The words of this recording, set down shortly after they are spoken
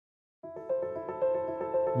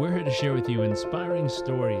We're here to share with you inspiring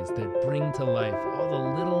stories that bring to life all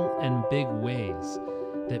the little and big ways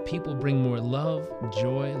that people bring more love,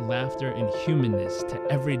 joy, laughter, and humanness to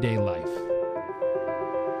everyday life.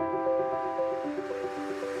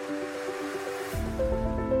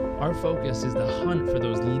 Our focus is the hunt for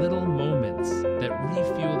those little moments that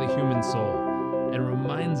refuel the human soul and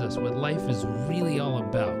reminds us what life is really all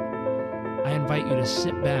about. I invite you to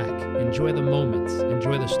sit back, enjoy the moments,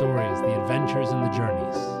 enjoy the stories, the adventures, and the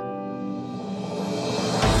journeys.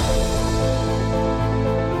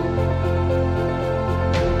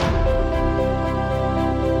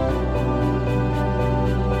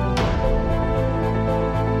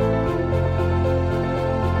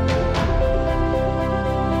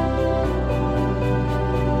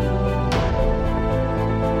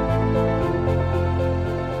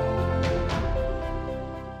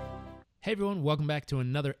 Hey everyone, welcome back to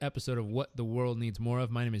another episode of What the World Needs More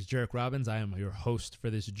of. My name is Jarek Robbins. I am your host for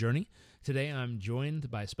this journey. Today I'm joined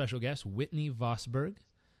by special guest Whitney Vosburgh.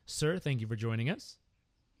 Sir, thank you for joining us.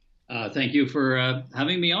 Thank you for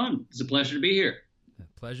having me on. It's a pleasure to be here. A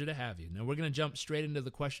pleasure to have you. Now we're going to jump straight into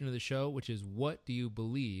the question of the show, which is, what do you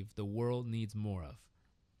believe the world needs more of?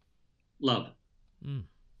 Love. And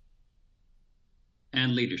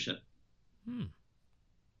leadership. I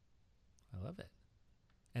love it.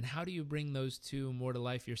 And how do you bring those two more to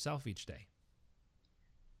life yourself each day?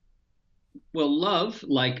 Well, love,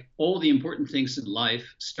 like all the important things in life,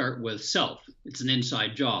 start with self. It's an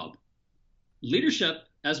inside job. Leadership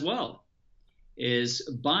as well is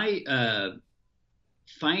by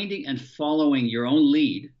finding and following your own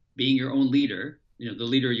lead, being your own leader, the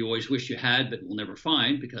leader you always wish you had but will never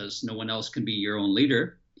find because no one else can be your own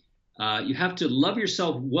leader. You have to love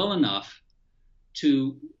yourself well enough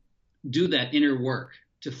to do that inner work,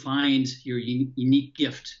 to find your unique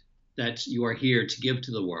gift that you are here to give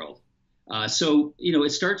to the world. So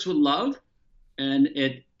it starts with love and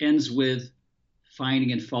it ends with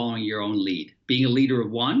finding and following your own lead. Being a leader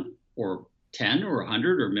of 1 or 10 or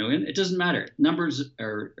 100 or a million, it doesn't matter. Numbers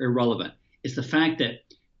are irrelevant. It's the fact that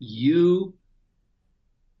you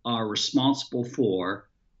are responsible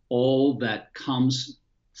for all that comes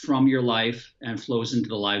from your life and flows into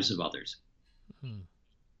the lives of others. I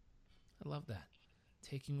love that.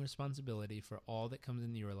 Taking responsibility for all that comes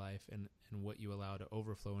into your life and what you allow to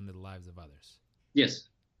overflow into the lives of others. Yes.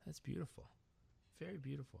 That's beautiful. Very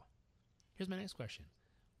beautiful. Here's my next question.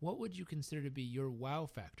 What would you consider to be your wow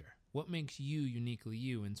factor? What makes you uniquely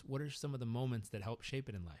you, and what are some of the moments that help shape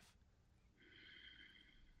it in life?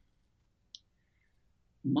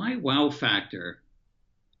 My wow factor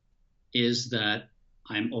is that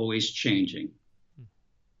I'm always changing.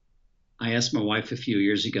 I asked my wife a few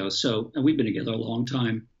years ago, and we've been together a long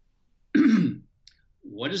time,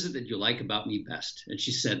 what is it that you like about me best? And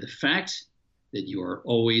she said, the fact that you are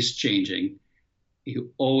always changing,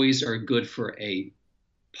 you always are good for a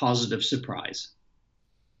positive surprise.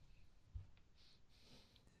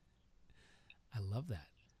 I love that.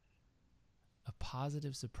 A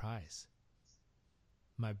positive surprise.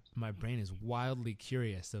 My brain is wildly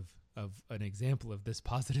curious of an example of this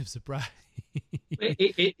positive surprise.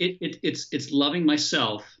 It's loving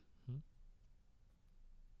myself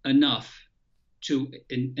enough to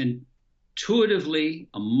intuitively,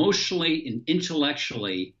 emotionally, and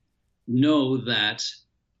intellectually know that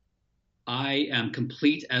I am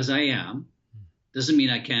complete as I am. Doesn't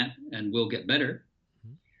mean I can't and will get better,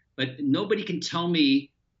 but nobody can tell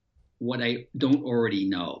me what I don't already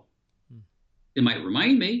know. They might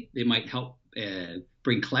remind me, they might help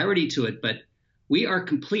bring clarity to it, but we are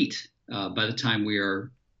complete by the time we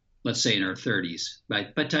are, let's say, in our 30s,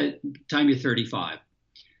 right? By the time you're 35.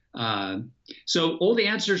 So all the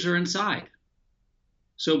answers are inside.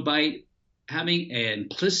 So by having an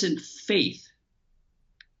implicit faith,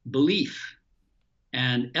 belief,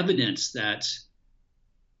 and evidence that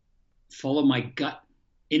follow my gut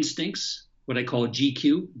instincts, what I call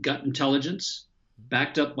GQ, gut intelligence,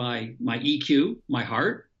 backed up by my EQ, my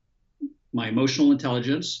heart, my emotional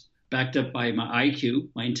intelligence, backed up by my IQ,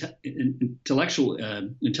 my intellectual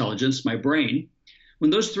intelligence, my brain.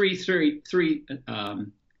 When those three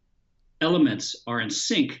elements are in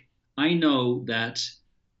sync, I know that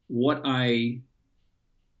what I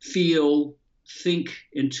feel, think,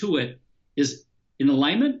 intuit is in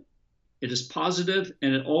alignment, it is positive,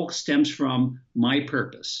 and it all stems from my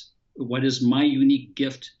purpose. What is my unique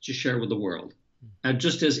gift to share with the world?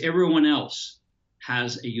 Just as everyone else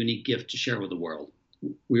has a unique gift to share with the world.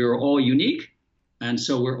 We are all unique, and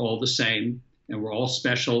so we're all the same, and we're all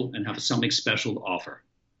special and have something special to offer.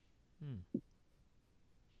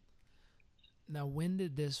 Now, when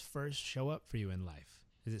did this first show up for you in life?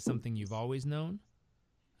 Is it something you've always known?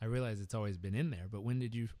 I realize it's always been in there, but when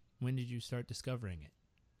did you start discovering it?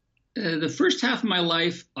 The first half of my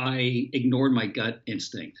life, I ignored my gut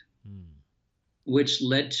instinct, which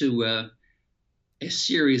led to a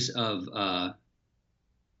series of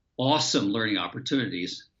awesome learning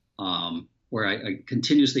opportunities where I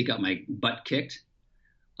continuously got my butt kicked.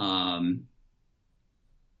 And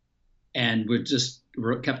we just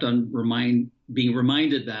kept on being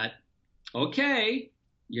reminded that, okay,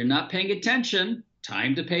 you're not paying attention.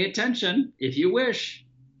 Time to pay attention if you wish.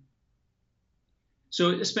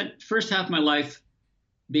 So I spent first half of my life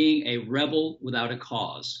being a rebel without a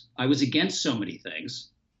cause. I was against so many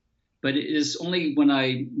things, but it is only when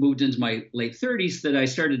I moved into my late 30s that I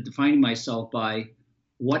started defining myself by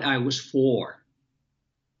what I was for.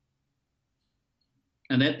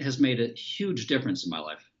 And that has made a huge difference in my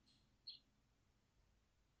life.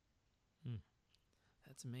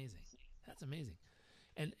 That's amazing. That's amazing.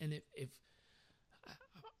 And if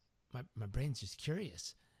my brain's just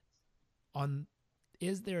curious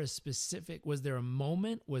was there a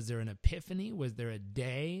moment, was there an epiphany, was there a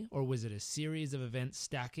day, or was it a series of events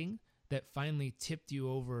stacking that finally tipped you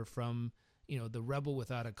over from, the rebel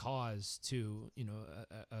without a cause to,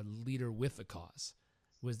 a leader with a cause?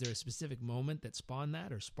 Was there a specific moment that spawned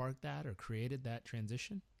that or sparked that or created that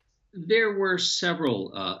transition? There were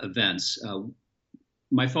several events.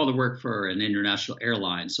 My father worked for an international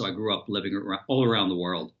airline, so I grew up living all around the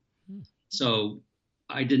world. So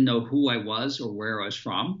I didn't know who I was or where I was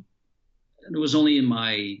from. And it was only in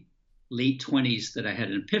my late 20s that I had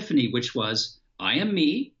an epiphany, which was, I am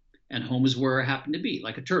me, and home is where I happen to be,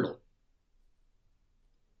 like a turtle.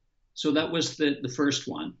 So that was the first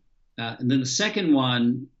one. And then the second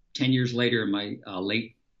one, 10 years later, in my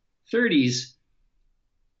late 30s,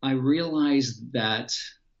 I realized that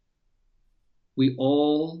we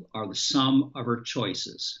all are the sum of our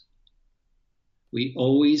choices. We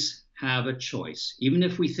always have a choice. Even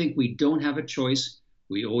if we think we don't have a choice,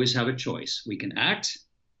 we always have a choice. We can act,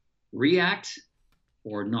 react,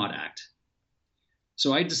 or not act.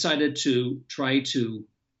 So I decided to try to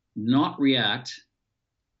not react,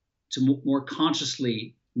 to more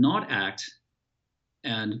consciously not act,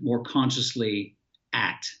 and more consciously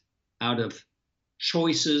act out of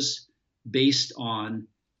choices based on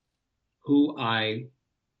who I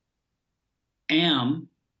am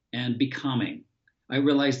and becoming. I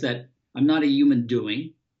realized that I'm not a human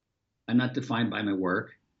doing. I'm not defined by my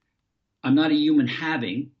work. I'm not a human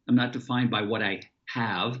having. I'm not defined by what I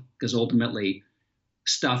have, because ultimately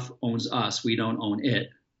stuff owns us. We don't own it.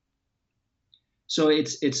 So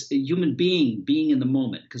it's a human being in the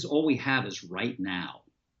moment, because all we have is right now.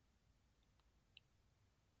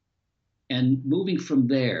 And moving from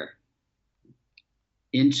there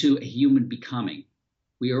into a human becoming,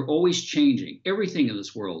 we are always changing. Everything in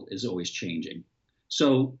this world is always changing.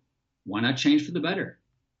 So why not change for the better?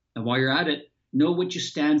 And while you're at it, know what you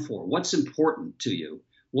stand for. What's important to you?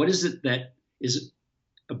 What is it that is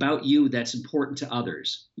about you that's important to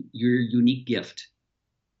others? Your unique gift.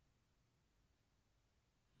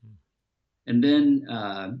 And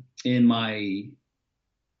then in my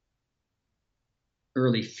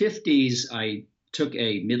early 50s, I took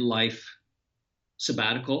a midlife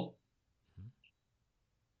sabbatical,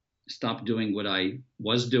 stopped doing what I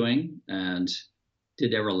was doing and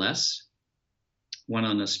did ever less, went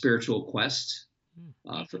on a spiritual quest.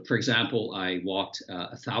 For example, I walked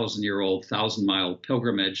a 1,000-year-old, 1,000-mile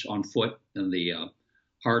pilgrimage on foot in the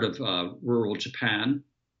heart of rural Japan.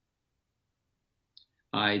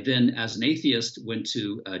 I then, as an atheist, went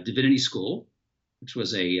to divinity school, which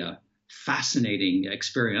was a fascinating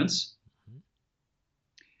experience.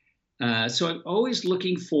 So I'm always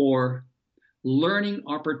looking for learning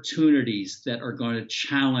opportunities that are going to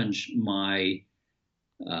challenge my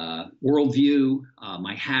worldview,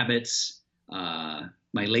 my habits,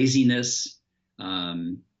 my laziness,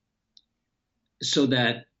 so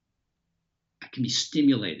that I can be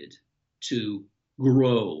stimulated to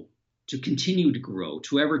grow, to continue to grow,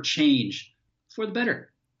 to ever change for the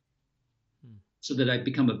better, so that I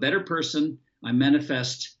become a better person. I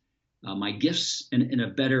manifest my gifts in a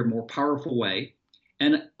better, more powerful way,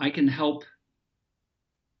 and I can help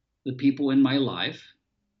the people in my life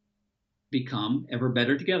become ever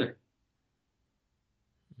better together.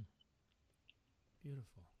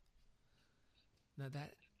 Beautiful. Now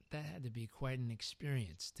that had to be quite an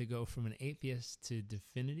experience, to go from an atheist to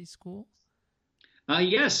divinity school.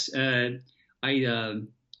 Yes, I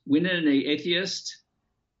went in an atheist.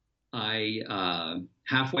 I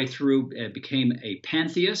halfway through became a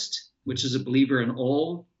pantheist, which is a believer in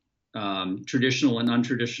all traditional and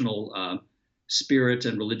untraditional spirit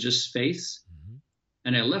and religious faiths.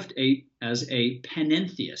 And I left as a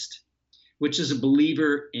panentheist, which is a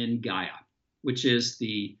believer in Gaia, which is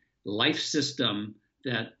the life system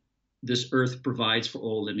that this earth provides for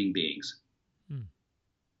all living beings. Hmm.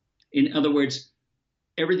 In other words,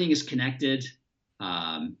 everything is connected.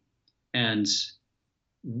 And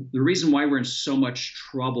the reason why we're in so much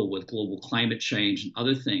trouble with global climate change and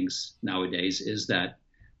other things nowadays is that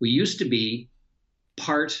we used to be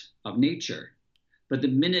part of nature. But the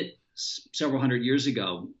minute several hundred years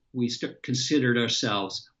ago, we considered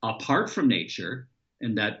ourselves apart from nature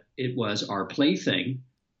and that it was our plaything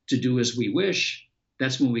to do as we wish,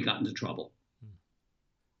 that's when we got into trouble.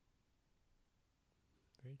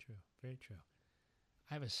 Very true. Very true.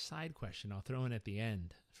 I have a side question I'll throw in at the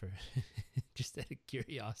end for just out of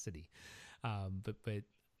curiosity. But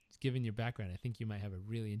given your background, I think you might have a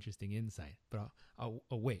really interesting insight. But I'll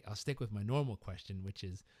wait. I'll stick with my normal question, which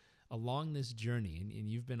is, along this journey, and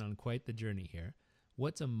you've been on quite the journey here,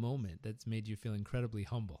 what's a moment that's made you feel incredibly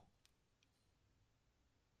humble?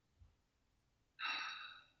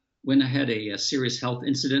 When I had a serious health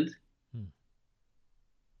incident,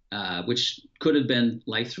 which could have been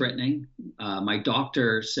life-threatening, my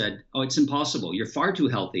doctor said, "Oh, it's impossible. You're far too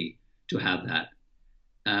healthy to have that."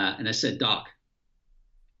 And I said, "Doc,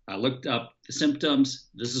 I looked up the symptoms.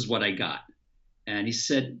 This is what I got." And he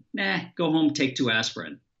said, "Nah, go home, take 2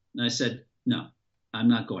 aspirin." And I said, "No, I'm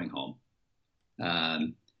not going home."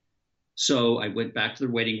 So I went back to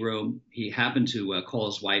the waiting room. He happened to call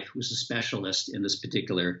his wife, who's a specialist in this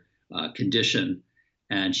particular condition.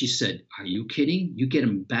 And she said, "Are you kidding? You get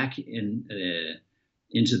him back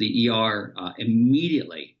into the ER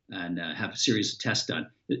immediately and have a series of tests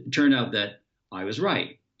done." It turned out that I was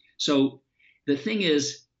right. So the thing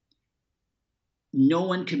is, no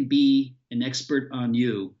one can be an expert on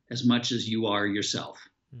you as much as you are yourself.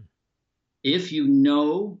 If you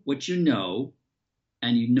know what you know,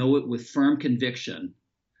 and you know it with firm conviction,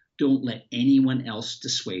 don't let anyone else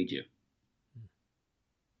dissuade you.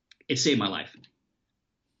 It saved my life.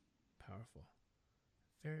 Powerful.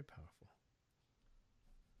 Very powerful.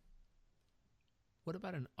 What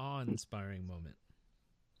about an awe-inspiring moment?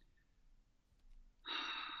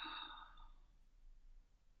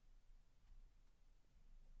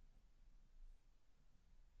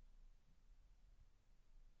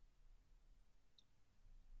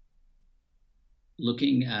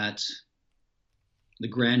 Looking at the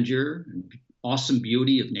grandeur and awesome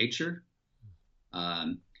beauty of nature,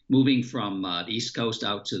 moving from the East Coast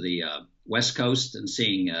out to the West Coast and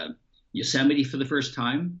seeing Yosemite for the first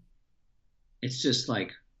time. It's just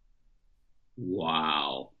like,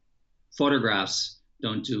 wow. Photographs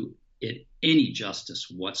don't do it any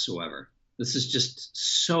justice whatsoever. This is just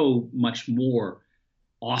so much more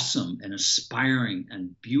awesome and inspiring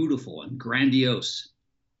and beautiful and grandiose.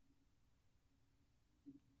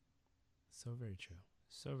 So very true.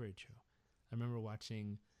 So very true. I remember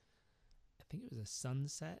watching, I think it was a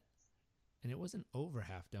sunset, and it wasn't over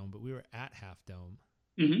Half Dome, but we were at Half Dome.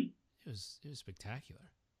 Mm-hmm. It was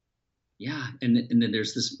spectacular. Yeah, and then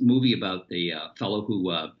there's this movie about the fellow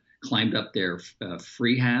who climbed up there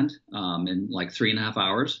freehand in like 3.5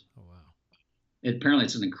 hours. Oh wow! Apparently,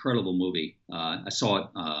 it's an incredible movie. I saw it.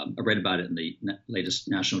 I read about it in the latest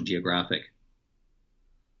National Geographic.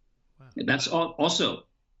 Wow! That's also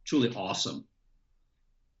truly awesome.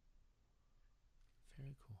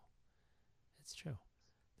 Very cool. It's true.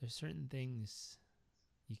 There's certain things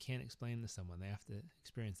you can't explain to someone. They have to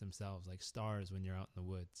experience themselves, like stars when you're out in the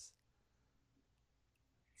woods.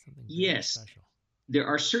 Something yes. Special. There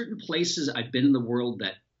are certain places I've been in the world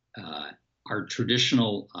that are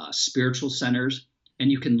traditional spiritual centers,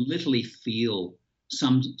 and you can literally feel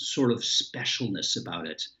some sort of specialness about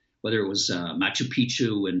it, whether it was Machu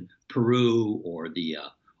Picchu in Peru or the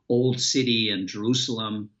Old City in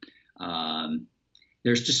Jerusalem.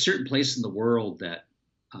 There's just certain places in the world that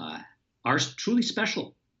are truly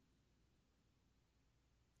special.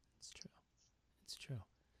 It's true. It's true.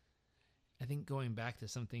 I think going back to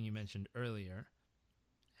something you mentioned earlier,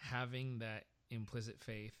 having that implicit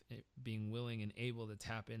faith, being willing and able to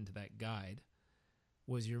tap into that guide,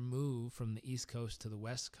 was your move from the East Coast to the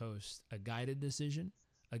West Coast a guided decision,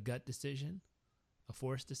 a gut decision, a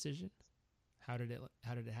forced decision? How did it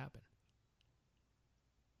happen?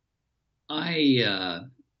 I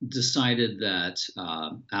decided that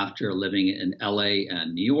after living in LA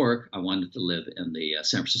and New York, I wanted to live in the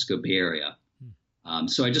San Francisco Bay Area.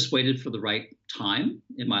 So I just waited for the right time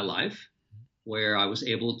in my life where I was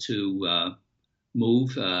able to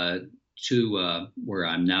move to where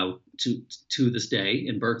I'm now to this day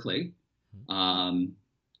in Berkeley. I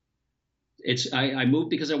moved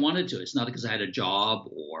because I wanted to. It's not because I had a job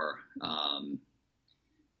or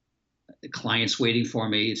clients waiting for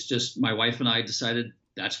me. It's just my wife and I decided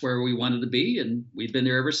that's where we wanted to be, and we've been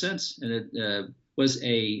there ever since. And it was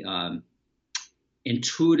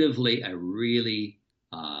intuitively a really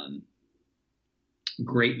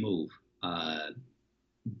great move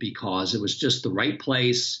because it was just the right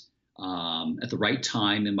place at the right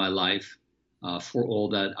time in my life for all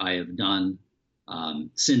that I have done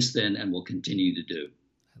since then and will continue to do.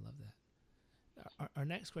 I love that. Our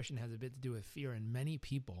next question has a bit to do with fear, and many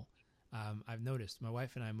people, I've noticed, my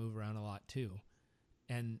wife and I move around a lot too,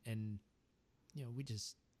 and we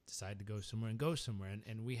just decide to go somewhere,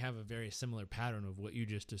 and we have a very similar pattern of what you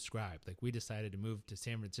just described. Like, we decided to move to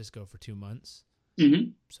San Francisco for 2 months,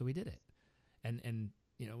 so we did it. And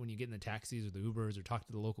when you get in the taxis or the Ubers or talk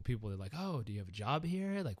to the local people, they're like, "Oh, do you have a job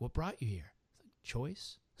here? Like, what brought you here?" It's like,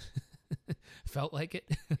 choice. Felt like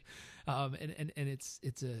it. And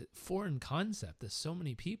it's a foreign concept to so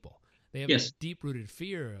many people. They have this deep-rooted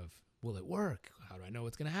fear of, will it work? How do I know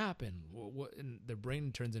what's going to happen? And their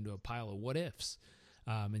brain turns into a pile of what ifs.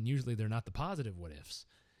 And usually they're not the positive what ifs.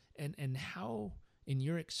 And how, in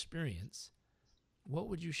your experience, what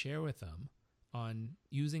would you share with them on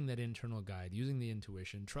using that internal guide, using the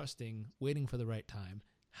intuition, trusting, waiting for the right time?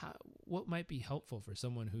 What might be helpful for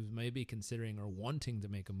someone who's maybe considering or wanting to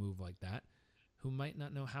make a move like that, who might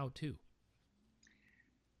not know how to?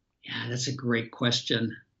 Yeah, that's a great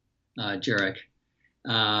question, Jarek.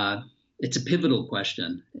 It's a pivotal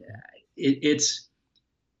question. It's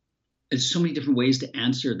so many different ways to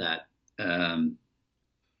answer that.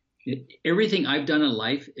 Everything I've done in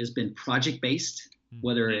life has been project-based,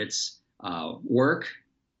 whether it's work,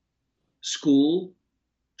 school,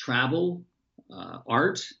 travel,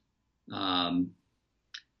 art.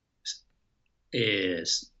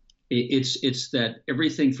 It's that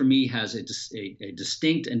everything for me has a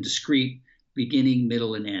distinct and discrete beginning,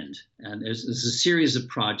 middle, and end. And there's a series of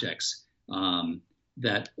projects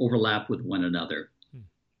that overlap with one another.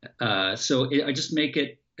 So I just make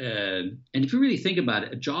it, and if you really think about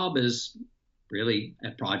it, a job is really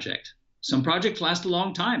a project. Some projects last a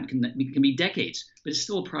long time, can be decades, but it's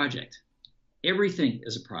still a project. Everything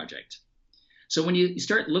is a project. So when you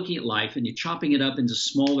start looking at life and you're chopping it up into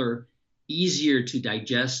smaller, easier to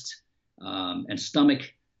digest and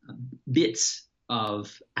stomach bits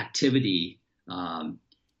of activity,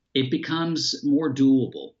 it becomes more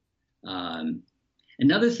doable.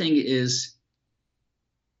 Another thing is,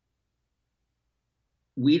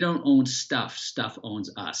 we don't own stuff. Stuff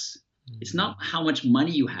owns us. It's not how much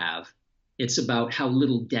money you have. It's about how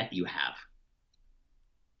little debt you have.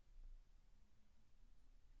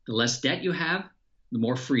 The less debt you have, the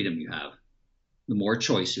more freedom you have, the more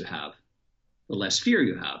choice you have, the less fear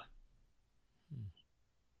you have.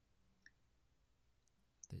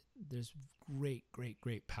 There's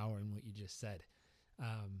great power in what you just said.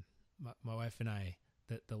 My wife and I,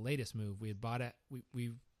 the latest move, we had bought it.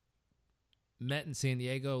 We met in San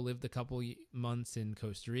Diego, lived a couple months in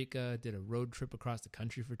Costa Rica, did a road trip across the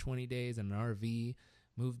country for 20 days in an RV,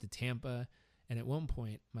 moved to Tampa. And at one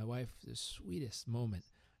point, my wife, the sweetest moment,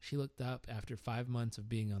 she looked up after 5 months of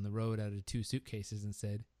being on the road out of 2 suitcases and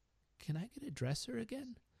said, "Can I get a dresser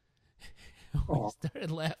again?" We started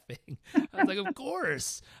laughing. I was like, "Of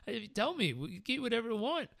course. Tell me, we can get whatever we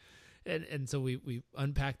want." And so we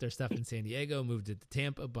unpacked our stuff in San Diego, moved it to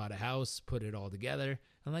Tampa, bought a house, put it all together.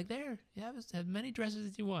 I'm like, there, you have as many dresses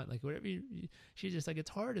as you want. Like, whatever she's just like, it's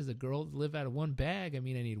hard as a girl to live out of one bag. I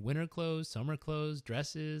mean, I need winter clothes, summer clothes,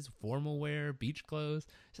 dresses, formal wear, beach clothes.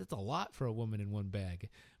 So it's a lot for a woman in one bag.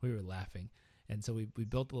 We were laughing. And so we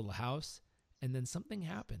built a little house, and then something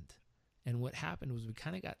happened. And what happened was we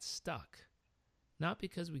kind of got stuck. Not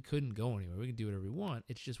because we couldn't go anywhere. We could do whatever we want.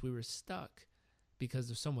 It's just we were stuck because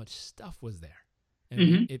there's so much stuff was there.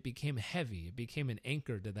 And it became heavy. It became an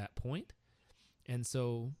anchor to that point. And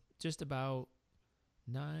so just about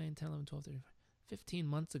 9, 10, 11, 12, 13, 15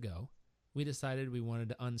 months ago, we decided we wanted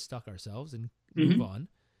to unstuck ourselves and move on.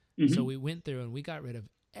 So we went through and we got rid of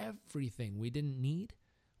everything we didn't need.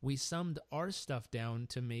 We summed our stuff down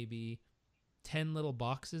to maybe 10 little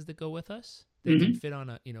boxes that go with us. They can fit on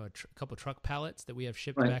a couple truck pallets that we have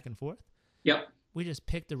shipped back and forth. Yep. We just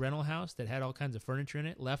picked a rental house that had all kinds of furniture in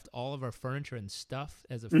it, left all of our furniture and stuff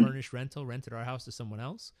as a furnished rental, rented our house to someone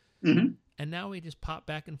else. And now we just pop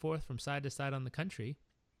back and forth from side to side on the country.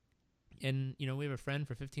 And, we have a friend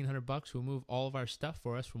for $1,500 who will move all of our stuff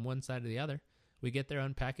for us from one side to the other. We get there,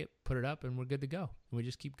 unpack it, put it up, and we're good to go. And we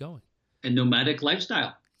just keep going. A nomadic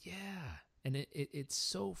lifestyle. Yeah. And it's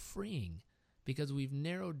so freeing because we've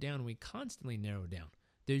narrowed down. We constantly narrow down.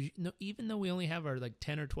 Even though we only have our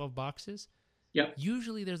 10 or 12 boxes,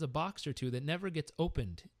 usually there's a box or two that never gets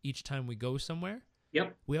opened each time we go somewhere.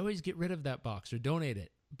 Yep. We always get rid of that box or donate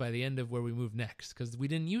it by the end of where we move next because we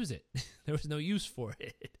didn't use it. There was no use for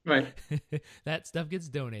it. Right. That stuff gets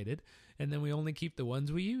donated, and then we only keep the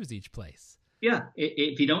ones we use each place. Yeah.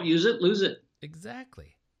 If you don't use it, lose it.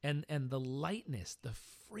 Exactly. And the lightness, the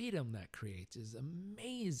freedom that creates is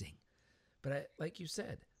amazing. But like you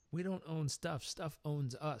said, we don't own stuff. Stuff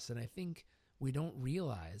owns us. And I think we don't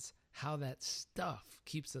realize how that stuff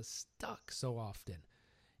keeps us stuck so often.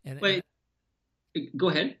 Wait, go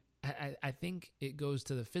ahead. I think it goes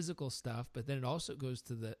to the physical stuff, but then it also goes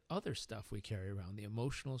to the other stuff we carry around, the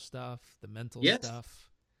emotional stuff, the mental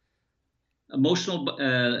stuff. Emotional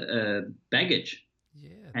baggage,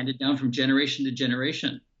 handed down from generation to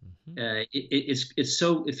generation. Mm-hmm.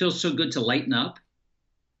 It feels so good to lighten up.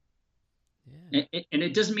 Yeah. And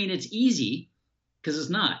it doesn't mean it's easy, because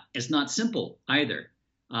it's not. It's not simple either.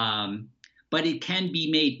 But it can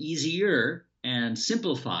be made easier and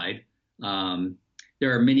simplified.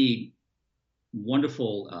 There are many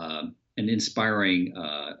wonderful and inspiring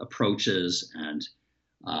approaches and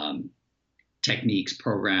techniques,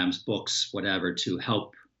 programs, books, whatever, to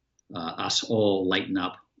help us all lighten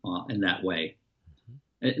up in that way.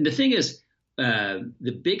 Mm-hmm. And the thing is,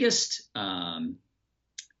 the biggest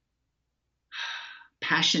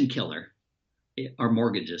passion killer are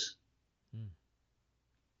mortgages.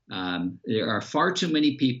 There are far too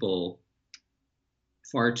many people,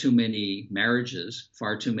 far too many marriages,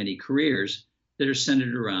 far too many careers that are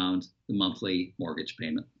centered around the monthly mortgage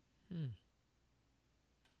payment.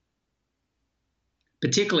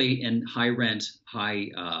 Particularly in high rent,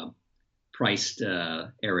 high priced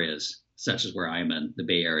areas, such as where I'm in, the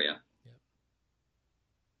Bay Area. Yep.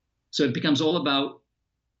 So it becomes all about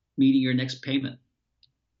meeting your next payment.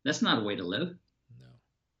 That's not a way to live. No.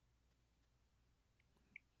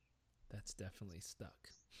 That's definitely stuck.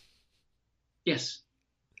 Yes.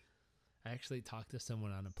 I actually talked to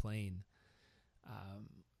someone on a plane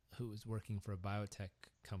who was working for a biotech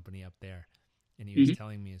company up there, and he was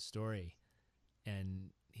telling me a story, and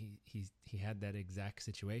he had that exact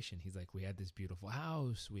situation. He's like, we had this beautiful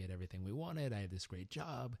house, we had everything we wanted, I had this great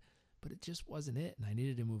job, but it just wasn't it, and I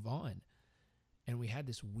needed to move on. And we had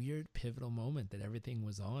this weird pivotal moment that everything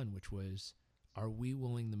was on, which was, are we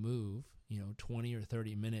willing to move, 20 or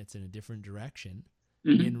 30 minutes in a different direction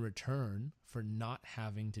in return for not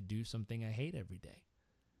having to do something I hate every day?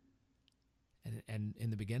 And in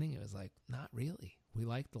the beginning, it was like, not really. We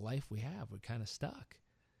like the life we have. We're kind of stuck.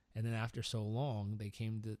 And then after so long, they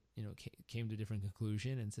came to a different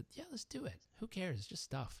conclusion and said, yeah, let's do it. Who cares? It's just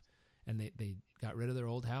stuff. And they got rid of their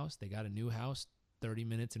old house. They got a new house 30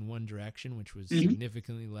 minutes in one direction, which was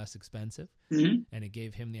significantly less expensive. And it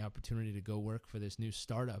gave him the opportunity to go work for this new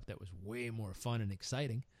startup that was way more fun and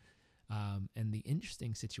exciting. And the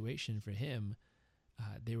interesting situation for him,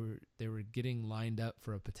 they were getting lined up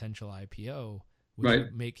for a potential IPO, which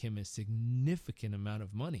would make him a significant amount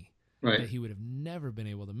of money that he would have never been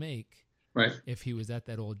able to make if he was at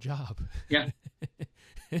that old job. Yeah.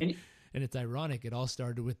 And it's ironic. It all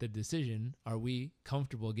started with the decision, are we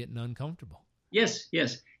comfortable getting uncomfortable? Yes,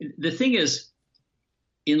 yes. The thing is,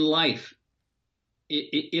 in life,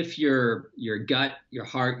 if your gut, your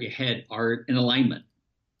heart, your head are in alignment,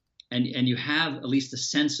 and you have at least a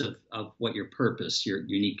sense of what your purpose, your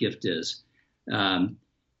unique gift is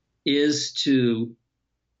to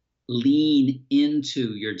lean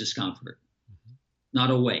into your discomfort, not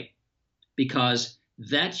away, because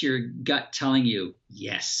that's your gut telling you,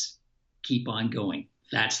 yes, keep on going.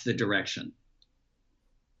 That's the direction.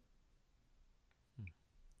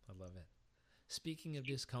 I love it. Speaking of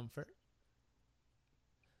discomfort,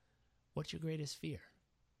 what's your greatest fear?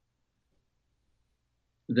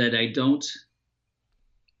 That I don't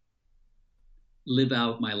live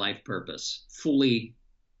out my life purpose fully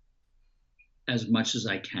as much as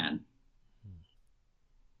I can.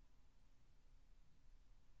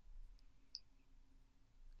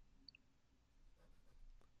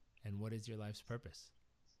 And what is your life's purpose?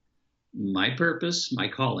 My purpose, my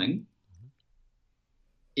calling,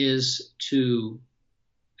 is to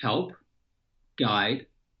help, guide,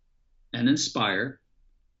 and inspire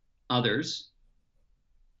others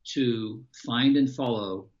to find and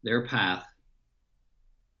follow their path,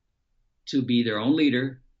 to be their own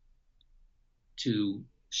leader, to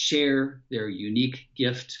share their unique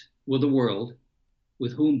gift with the world,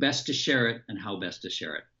 with whom best to share it and how best to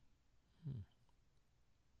share it.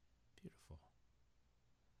 Beautiful.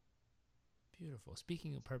 Beautiful.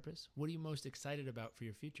 Speaking of purpose, what are you most excited about for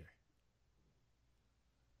your future?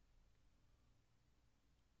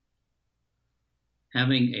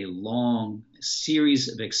 Having a long series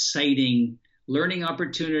of exciting learning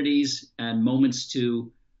opportunities and moments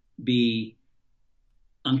to be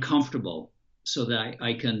uncomfortable so that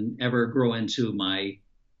I can ever grow into my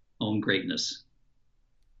own greatness.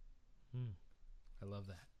 I love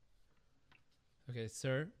that. Okay,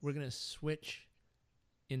 sir, we're going to switch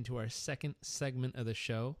into our second segment of the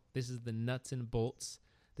show. This is the nuts and bolts.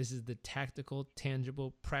 This is the tactical,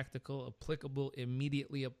 tangible, practical, applicable,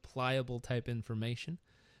 immediately applicable type information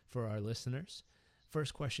for our listeners.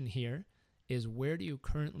 First question here is, where do you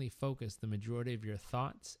currently focus the majority of your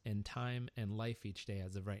thoughts and time and life each day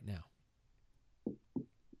as of right now?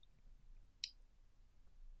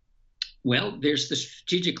 Well, there's the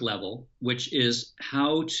strategic level, which is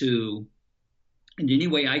how to, in any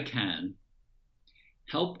way I can,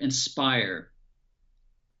 help inspire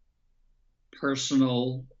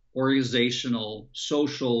personal, organizational,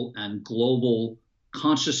 social, and global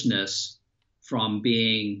consciousness from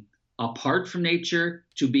being apart from nature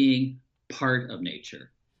to being part of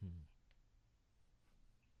nature.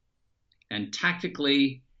 And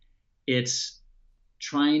tactically, it's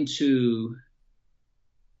trying to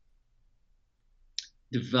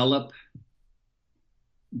develop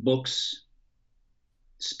books,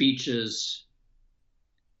 speeches,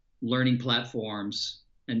 learning platforms,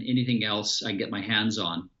 and anything else I get my hands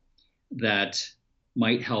on that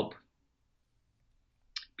might help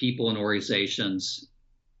people and organizations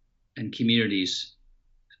and communities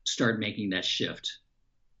start making that shift.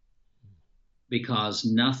 Because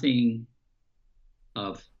nothing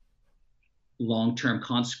of long-term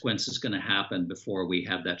consequence is going to happen before we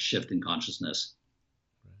have that shift in consciousness.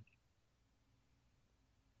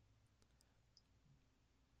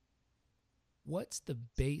 What's the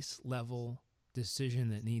base level decision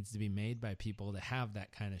that needs to be made by people to have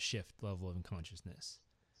that kind of shift level of consciousness?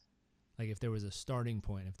 Like if there was a starting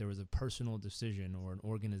point, if there was a personal decision or an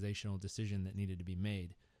organizational decision that needed to be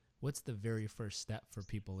made, what's the very first step for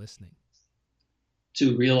people listening?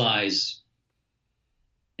 To realize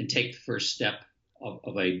and take the first step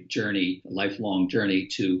of a journey, a lifelong journey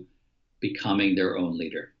to becoming their own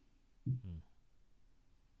leader. Mm-hmm.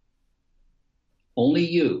 Only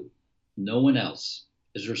you, no one else,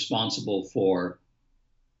 is responsible for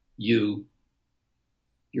you,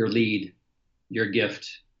 your lead, your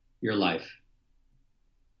gift, your life.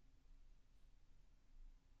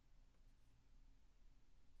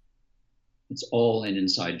 It's all an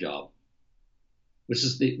inside job, which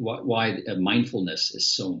is why mindfulness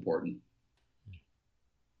is so important.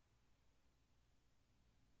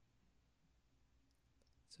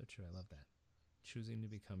 So true. I love that. Choosing to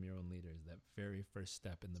become your own leader is that very first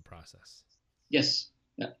step in the process. Yes.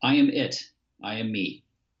 I am it. I am me.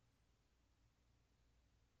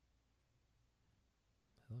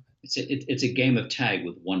 I love it. It's a game of tag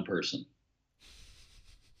with one person.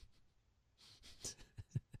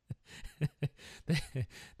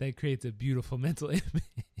 That creates a beautiful mental image.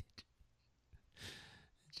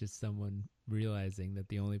 Just someone realizing that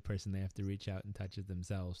the only person they have to reach out and touch is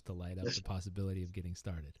themselves to light up the possibility of getting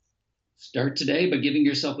started. Start today by giving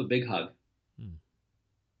yourself a big hug.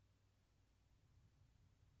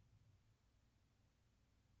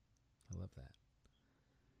 I love that.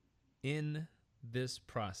 In this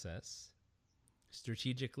process,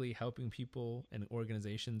 strategically helping people and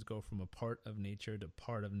organizations go from a part of nature to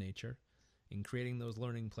part of nature, in creating those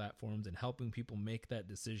learning platforms and helping people make that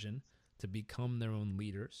decision to become their own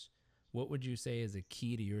leaders, what would you say is a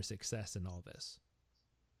key to your success in all this?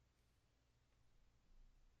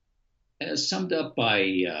 As summed up by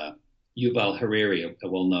Yuval Harari, a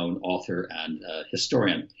well-known author and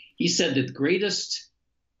historian, he said that the greatest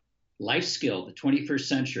life skill of the 21st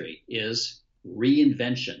century is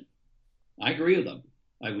reinvention. I agree with him.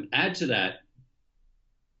 I would add to that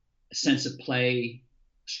a sense of play,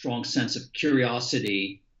 a strong sense of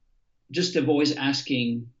curiosity, just of always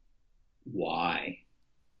asking why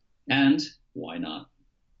and why not.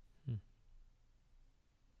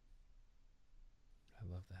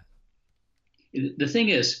 I love that. The thing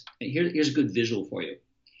is, here's a good visual for you.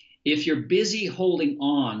 If you're busy holding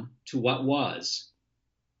on to what was,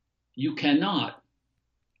 you cannot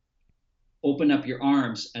open up your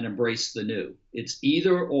arms and embrace the new. It's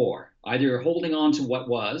either or. Either you're holding on to what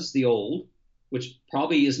was, the old, which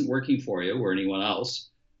probably isn't working for you or anyone else,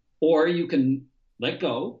 or you can let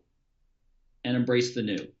go and embrace the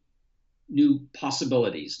new. New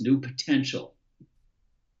possibilities, new potential.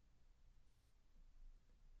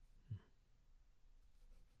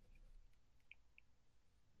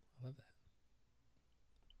 I love that.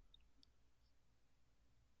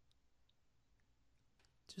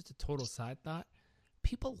 Just a total side thought.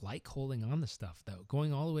 People like holding on to stuff, though,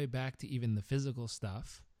 going all the way back to even the physical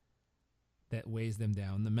stuff that weighs them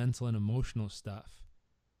down, the mental and emotional stuff.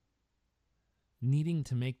 needing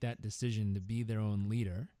to make that decision to be their own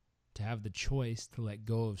leader, to have the choice to let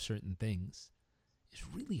go of certain things, is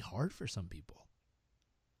really hard for some people.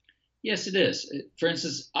 Yes, it is. For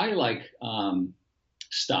instance, I like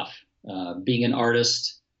stuff. Being an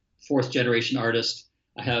artist, fourth generation artist,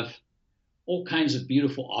 I have all kinds of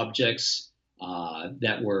beautiful objects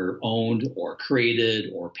that were owned or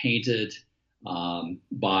created or painted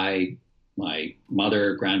by my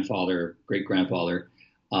mother, grandfather, great grandfather,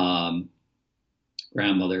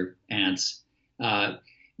 grandmother, aunts.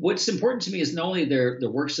 What's important to me is not only their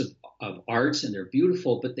works of art, and they're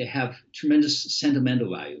beautiful, but they have tremendous sentimental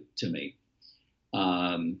value to me.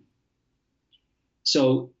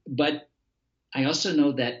 But I also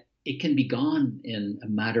know that it can be gone in a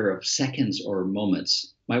matter of seconds or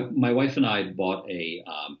moments. My wife and I bought a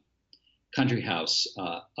country house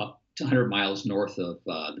up to 100 miles north of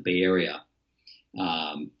the Bay Area.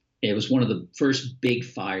 It was one of the first big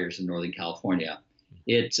fires in Northern California.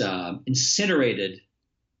 It incinerated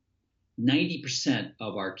 90%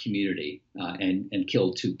 of our community and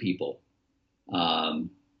killed 2 people,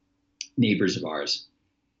 neighbors of ours.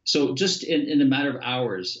 So just in a matter of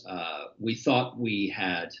hours, we thought we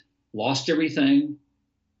had lost everything.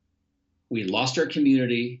 We lost our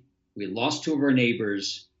community. We lost 2 of our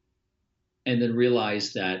neighbors, and then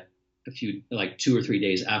realized that 2 or 3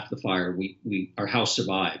 days after the fire, our house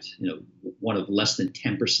survived. One of less than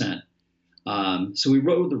 10%. So we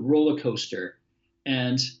rode the roller coaster,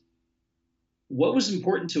 and what was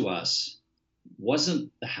important to us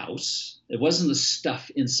wasn't the house. It wasn't the stuff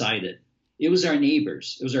inside it. It was our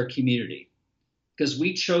neighbors. It was our community, because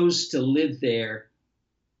we chose to live there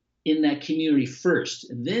in that community first.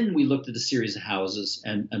 And then we looked at a series of houses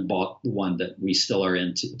and bought the one that we still are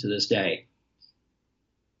in to this day.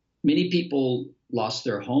 Many people lost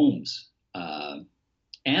their homes and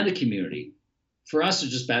the community. For us,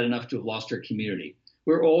 it's just bad enough to have lost our community.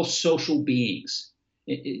 We're all social beings.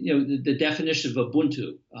 The definition of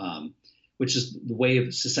Ubuntu, which is the way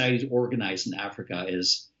of society is organized in Africa,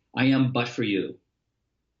 is I am but for you.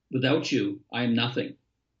 Without you, I am nothing.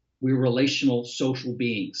 We're relational, social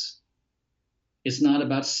beings. It's not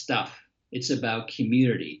about stuff. It's about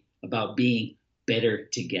community, about being better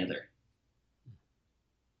together.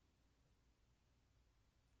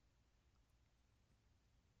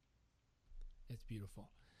 It's beautiful.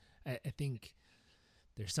 I think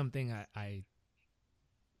there's something I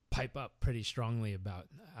pipe up pretty strongly about.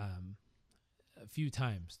 A few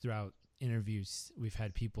times throughout interviews, we've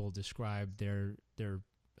had people describe their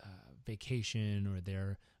vacation or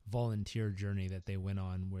their volunteer journey that they went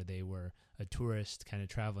on, where they were a tourist kind of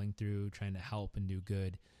traveling through, trying to help and do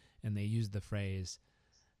good. And they used the phrase,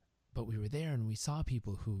 but we were there and we saw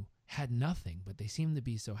people who had nothing, but they seemed to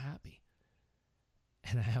be so happy.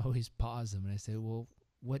 And I always pause them and I say, well,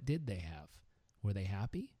 what did they have? Were they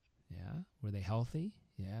happy? Yeah. Were they healthy?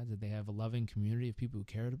 Yeah. Did they have a loving community of people who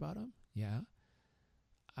cared about them? Yeah.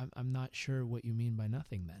 I'm not sure what you mean by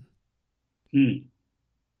nothing then.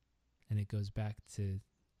 And it goes back to,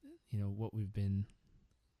 what we've been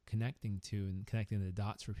connecting to, and connecting the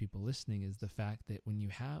dots for people listening, is the fact that when you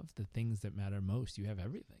have the things that matter most, you have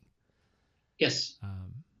everything. Yes.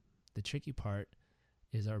 The tricky part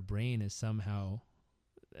is our brain is somehow,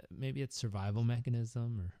 maybe it's survival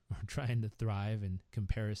mechanism or trying to thrive in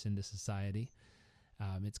comparison to society.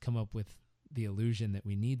 It's come up with the illusion that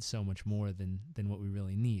we need so much more than what we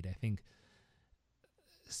really need. I think,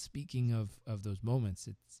 speaking of those moments,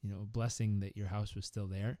 it's a blessing that your house was still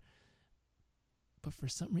there. But for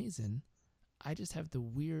some reason, I just have the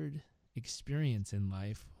weird experience in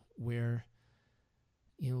life where,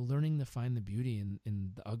 learning to find the beauty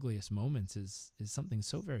in the ugliest moments is something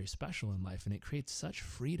so very special in life, and it creates such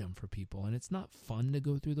freedom for people. And it's not fun to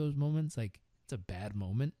go through those moments. Like, it's a bad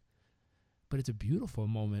moment, but it's a beautiful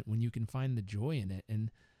moment when you can find the joy in it.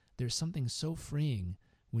 And there's something so freeing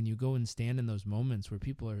when you go and stand in those moments where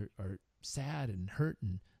people are sad and hurt,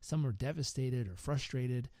 and some are devastated or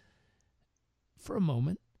frustrated for a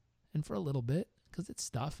moment and for a little bit, because it's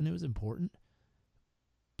stuff and it was important.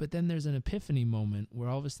 But then there's an epiphany moment where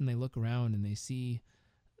all of a sudden they look around and they see,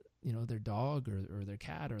 their dog or their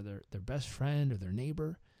cat or their best friend or their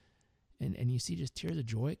neighbor. And you see just tears of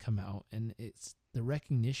joy come out. And it's the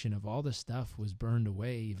recognition of all the stuff was burned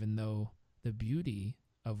away, even though the beauty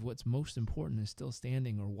of what's most important is still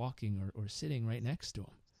standing or walking or sitting right next to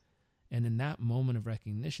them. And in that moment of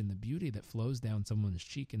recognition, the beauty that flows down someone's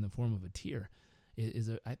cheek in the form of a tear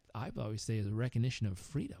I always say is a recognition of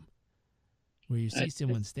freedom, where you see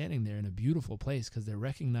someone standing there in a beautiful place because they're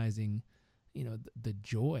recognizing, the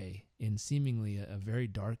joy in seemingly a very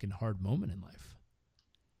dark and hard moment in life.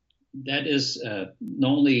 That is not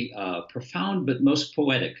only profound, but most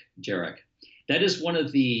poetic, Jarek. That is one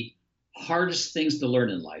of the hardest things to learn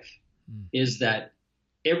in life, is that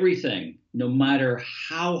everything, no matter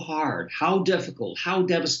how hard, how difficult, how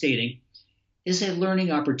devastating, is a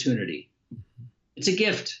learning opportunity. It's a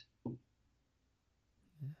gift.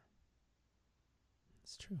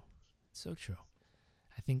 It's true. It's so true.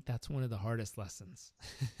 I think that's one of the hardest lessons.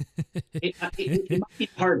 It might be the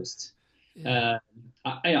hardest. Yeah.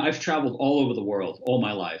 I've traveled all over the world all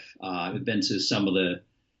my life. I've been to some of the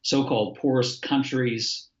so-called poorest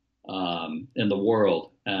countries in the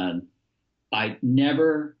world, and it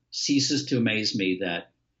never ceases to amaze me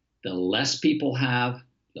that the less people have,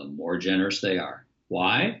 the more generous they are.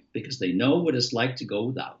 Why? Because they know what it's like to go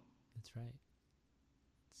without. That's right.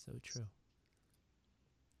 So true.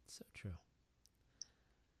 So true.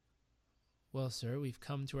 Well, sir, we've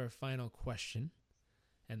come to our final question.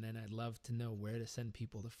 And then I'd love to know where to send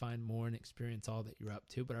people to find more and experience all that you're up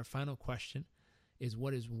to. But our final question is,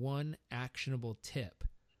 what is one actionable tip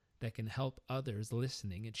that can help others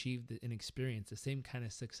listening achieve and experience the same kind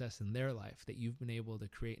of success in their life that you've been able to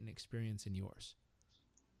create and experience in yours?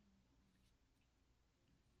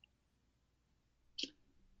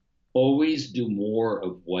 Always do more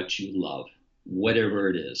of what you love, whatever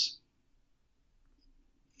it is.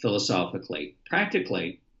 Philosophically,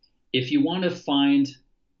 practically, if you want to find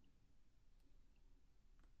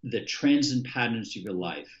the trends and patterns of your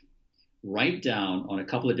life, write down on a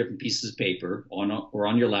couple of different pieces of paper or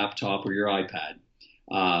on your laptop or your iPad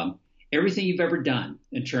everything you've ever done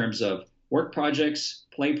in terms of work projects,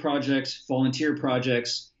 play projects, volunteer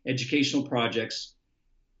projects, educational projects.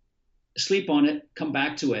 Sleep on it, come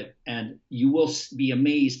back to it, and you will be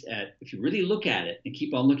amazed at, if you really look at it and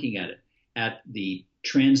keep on looking at it, at the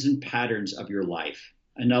trends and patterns of your life.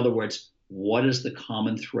 In other words, what is the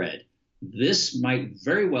common thread? This might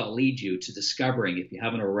very well lead you to discovering, if you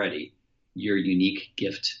haven't already, your unique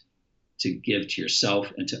gift to give to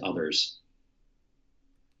yourself and to others.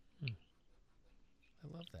 I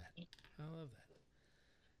love that. I love that.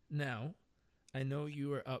 Now, I know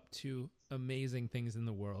you are up to amazing things in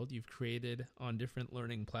the world. You've created on different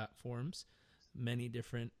learning platforms many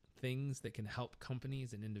different things that can help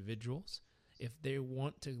companies and individuals. If they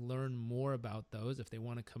want to learn more about those, if they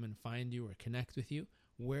want to come and find you or connect with you,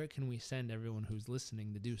 where can we send everyone who's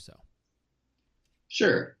listening to do so?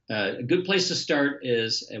 Sure. A good place to start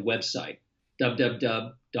is a website,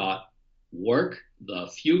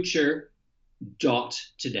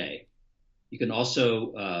 www.workthefuture.today. You can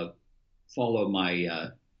also follow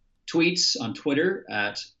my tweets on Twitter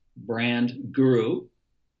at Brand Guru.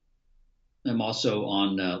 I'm also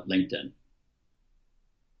on LinkedIn.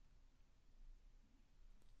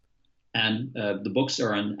 And the books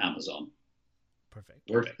are on Amazon. Perfect.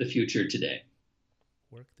 Work the Future Today.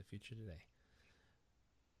 Work the Future Today.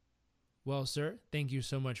 Well, sir, thank you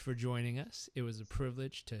so much for joining us. It was a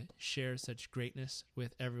privilege to share such greatness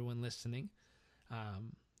with everyone listening.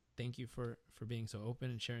 Thank you for being so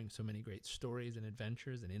open and sharing so many great stories and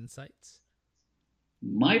adventures and insights.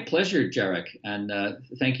 My pleasure, Jarek. And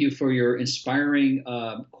thank you for your inspiring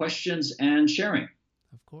questions and sharing.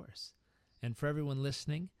 Of course. And for everyone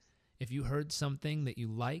listening, if you heard something that you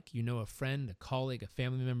like, you know a friend, a colleague, a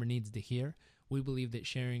family member needs to hear, we believe that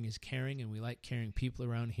sharing is caring, and we like caring people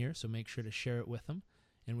around here, so make sure to share it with them.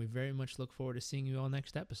 And we very much look forward to seeing you all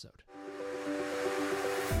next episode.